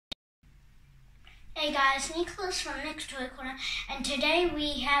Hey guys, Nicholas from Next Toy Corner, and today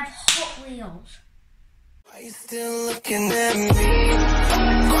we have Hot Wheels. Are you still looking at me?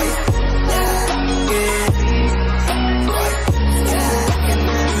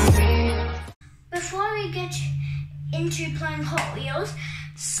 Before we get into playing Hot Wheels,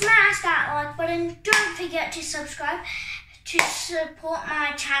 smash that like button. Don't forget to subscribe to support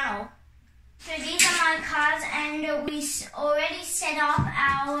my channel. So these are my cars, and we already set up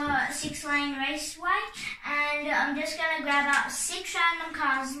our 6-lane raceway, and I'm just going to grab out 6 random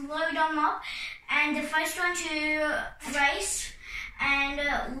cars, load them up, and the first one to race and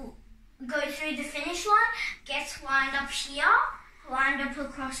go through the finish line gets lined up here, lined up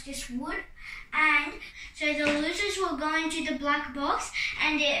across this wood. And so the losers will go into the black box,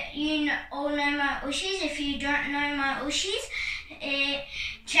 and you all know my Ushies. If you don't know my Ushies,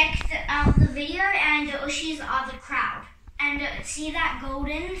 check out the video, and the Ushies are the crowd. And see that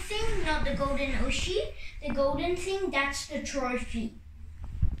golden thing? Not the golden Ushi. The golden thing, that's the trophy.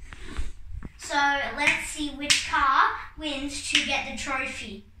 So let's see which car wins to get the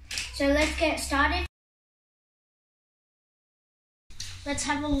trophy. So let's get started. Let's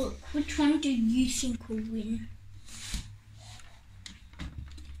have a look. Which one do you think will win?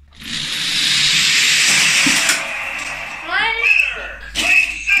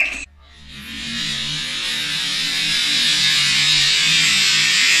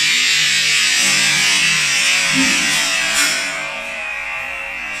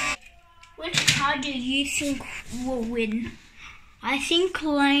 Which car do you think will win? I think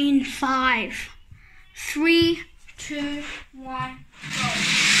lane 5. 3, 2, 1, go.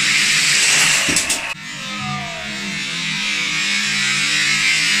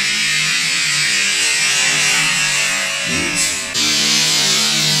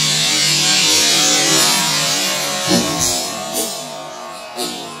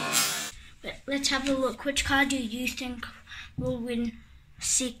 Let's have a look. Which car do you think will win?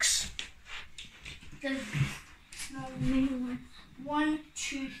 6. The small middle one. 1,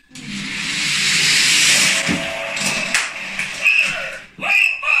 2, 3.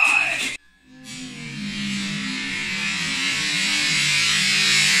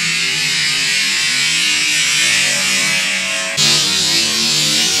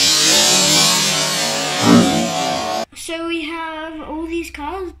 So we have all these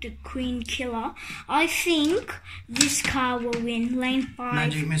cars, the Queen Killer. I think this car will win. Lane 5.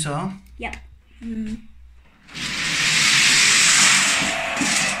 Magic Missile? Yep.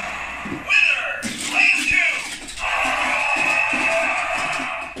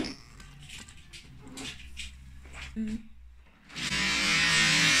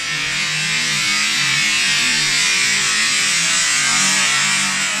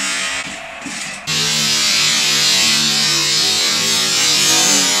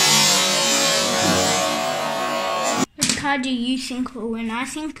 Which car do you think will win? I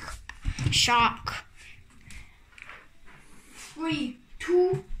think Shark. 3,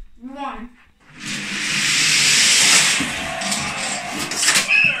 2, 1.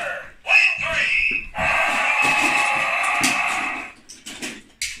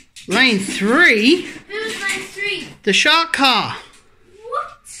 Lane 3? Who's lane 3? The shark car.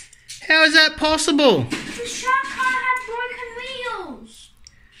 What? How is that possible? The shark car had broken wheels.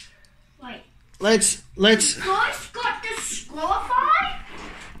 Wait. Let's Both got disqualified?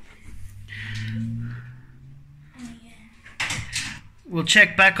 Oh yeah. We'll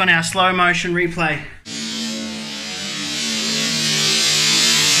check back on our slow motion replay.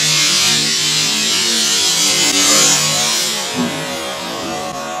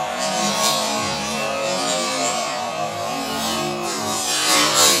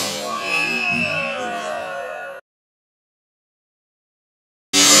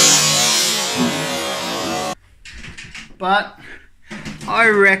 But I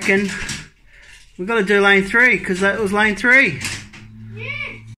reckon we've got to do lane 3 because that was lane 3.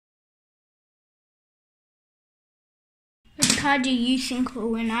 Which car do you think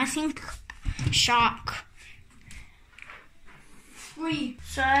will win? I think Shark. 3.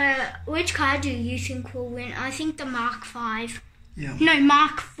 So, which car do you think will win? I think the Mark 5. Yeah. No,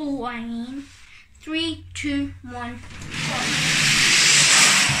 Mark 4, I mean. 3, 2, 1, go.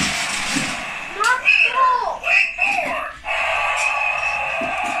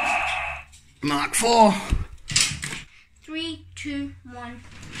 Mark 4. 3, 2, 1.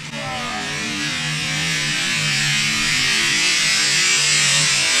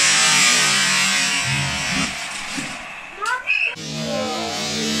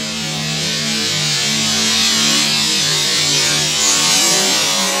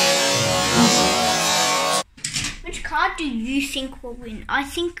 Which car do you think will win? I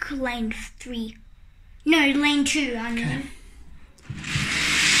think lane 3. No, lane 2, I mean. Okay.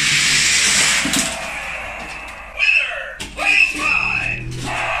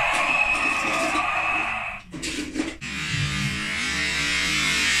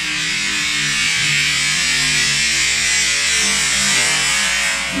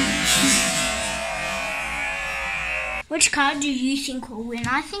 Which car do you think will win?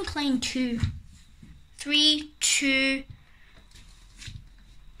 I think lane 2. 3, 2,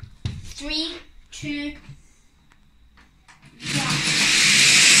 3, 2, 1.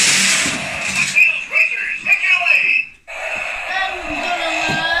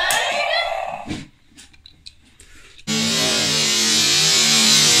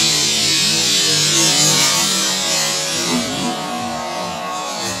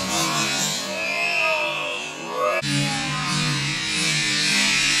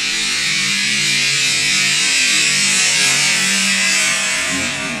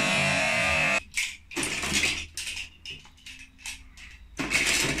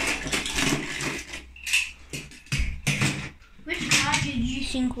 Which car do you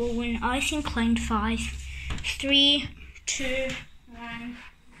think will win? I think lane 5. 3, 2, 1,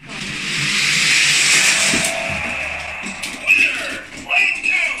 go.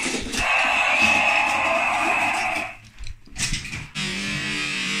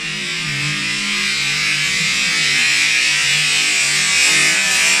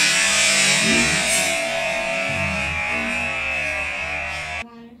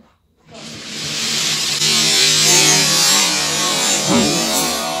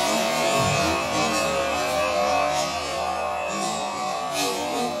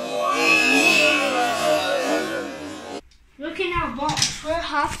 Look in our box. We're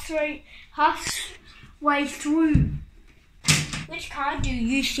halfway through. Which car do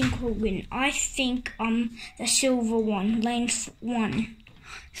you think will win? I think the silver one, lane 1.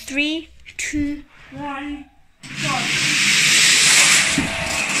 3, 2, 1, go.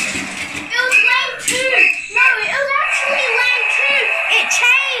 It was lane 2. No, it was actually lane 2. It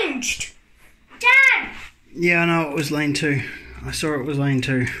changed. Dad. Yeah, I know it was lane 2. I saw it was lane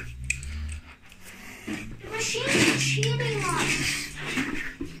 2. The machine's cheating us.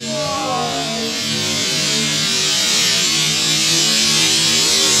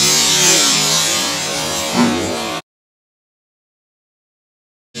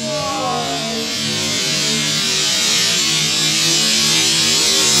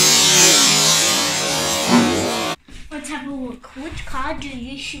 Let's have a look. Which car do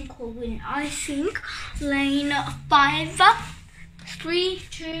you think will win? I think lane 5. 3,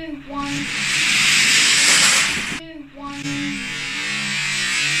 2, 1. 2, 1.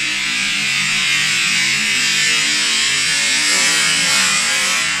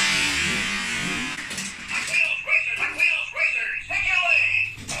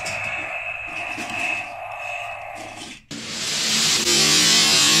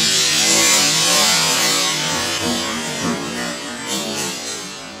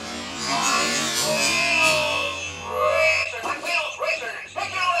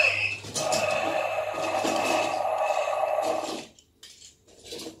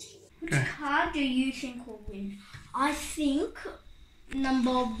 Which car do you think will win? I think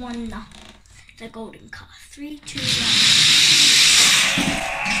number 1, the golden car. 3, 2, 1.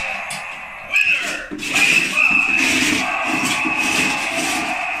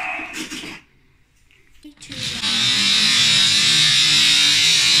 3, 2, 1.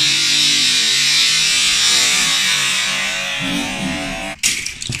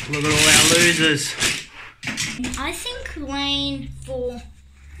 Look at all our losers. I think lane 4.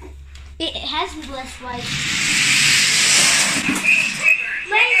 It has less weight.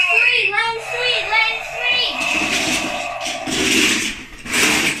 Lane 3, lane 3, lane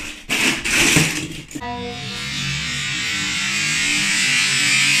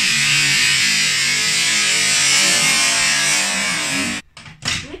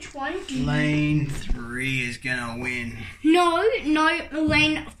 3. Which one do you... Lane 3 is gonna win. No,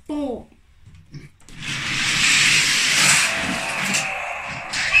 lane 4.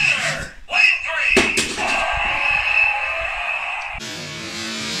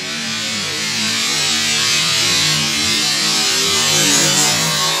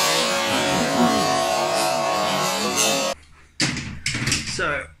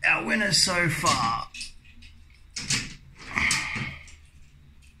 So, our winners so far.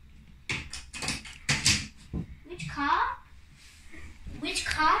 Which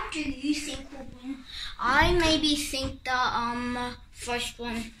car do you think will win? I maybe think the first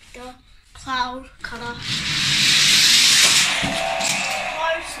one, the cloud cutter.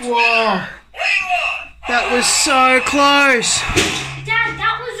 Whoa! That was so close! Dad,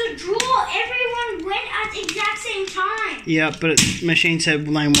 that was a draw. Everyone went Yeah, but machine said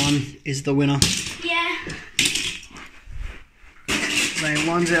lane 1 is the winner. Yeah. Lane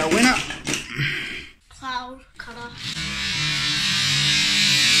 1's our winner. Cloud cutter.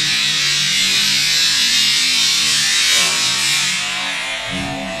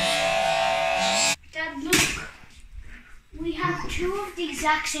 Dad, look. We have 2 of the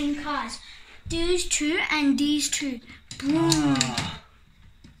exact same cars. These 2 and these 2. Boom. Oh.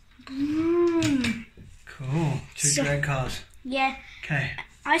 Boom. Cool. 2 drag cars. Yeah. Okay.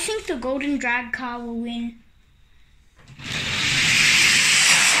 I think the golden drag car will win.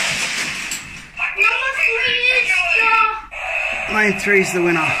 Number 3 is the... Lane 3's the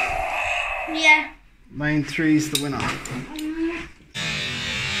winner. Yeah. Lane 3's the winner.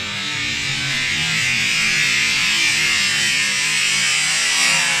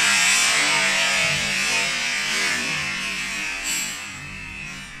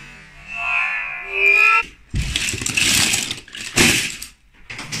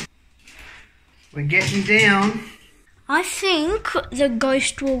 We're getting down. I think the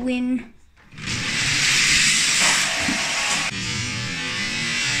ghost will win.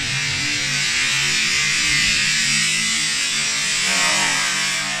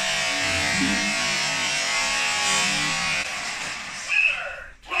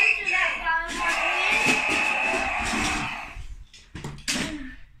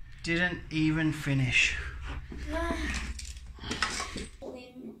 Didn't even finish.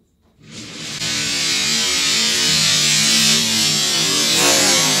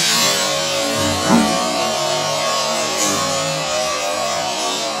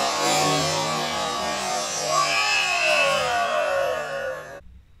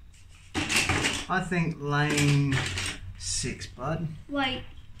 I think lane 6, bud. Wait,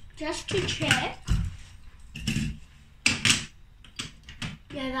 just to check.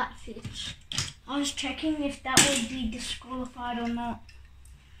 Yeah, that fits. I was checking if that would be disqualified or not.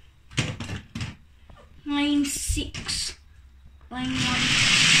 Lane 6. Lane 1.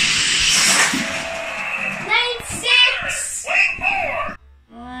 Lane 6! Lane 4!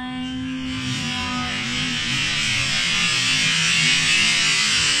 Lane 1.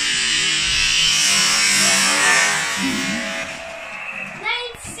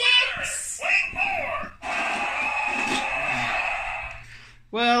 Lane 6! Lane 4!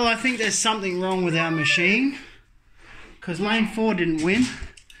 Well, I think there's something wrong with our machine. Because lane 4 didn't win.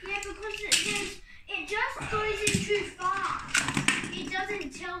 Yeah, because it just goes in too fast. It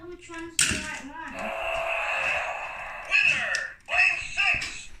doesn't tell which one's the right one. Winner! Lane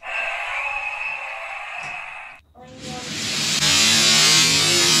 6! Lane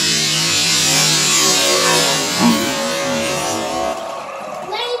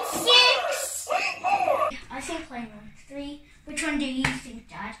 6! Lane 4! I think lane 3. Which one do you think,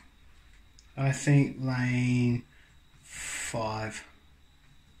 Dad? I think lane 5.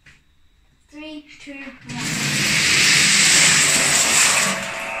 3, 2, 1.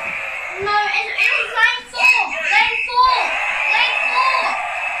 No, it was lane 4! Lane 4! Lane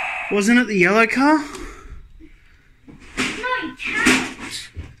 4! Wasn't it the yellow car? No, you can't.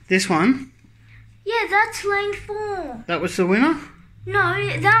 This one? Yeah, that's lane 4. That was the winner?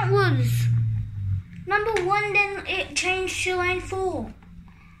 No, that was number 1, then it changed to lane 4.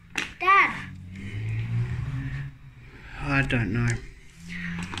 Dad. I don't know.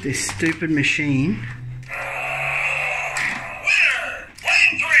 This stupid machine. Winner!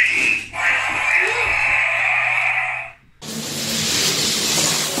 Lane 3!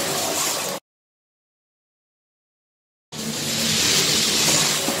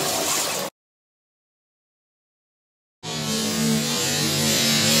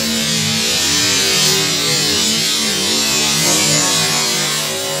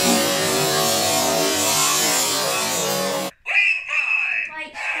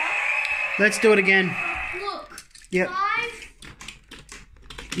 Wait, stop. Let's do it again. Look. Yep. 5.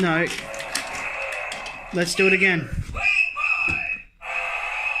 No. Let's do it again.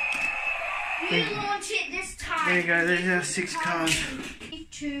 You launch it this time. There you go, there's our 6 cars. 3,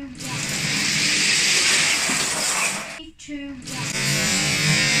 2, 1. 3, 2, 1.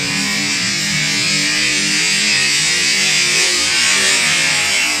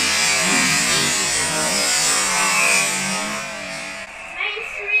 Lane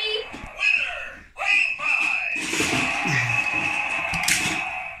 3. Winner! Lane 5!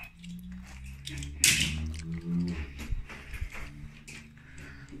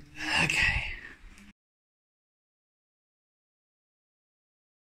 Okay.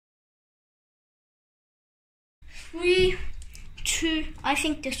 3, 2. I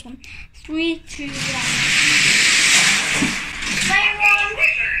think this one. 3, 2, 1.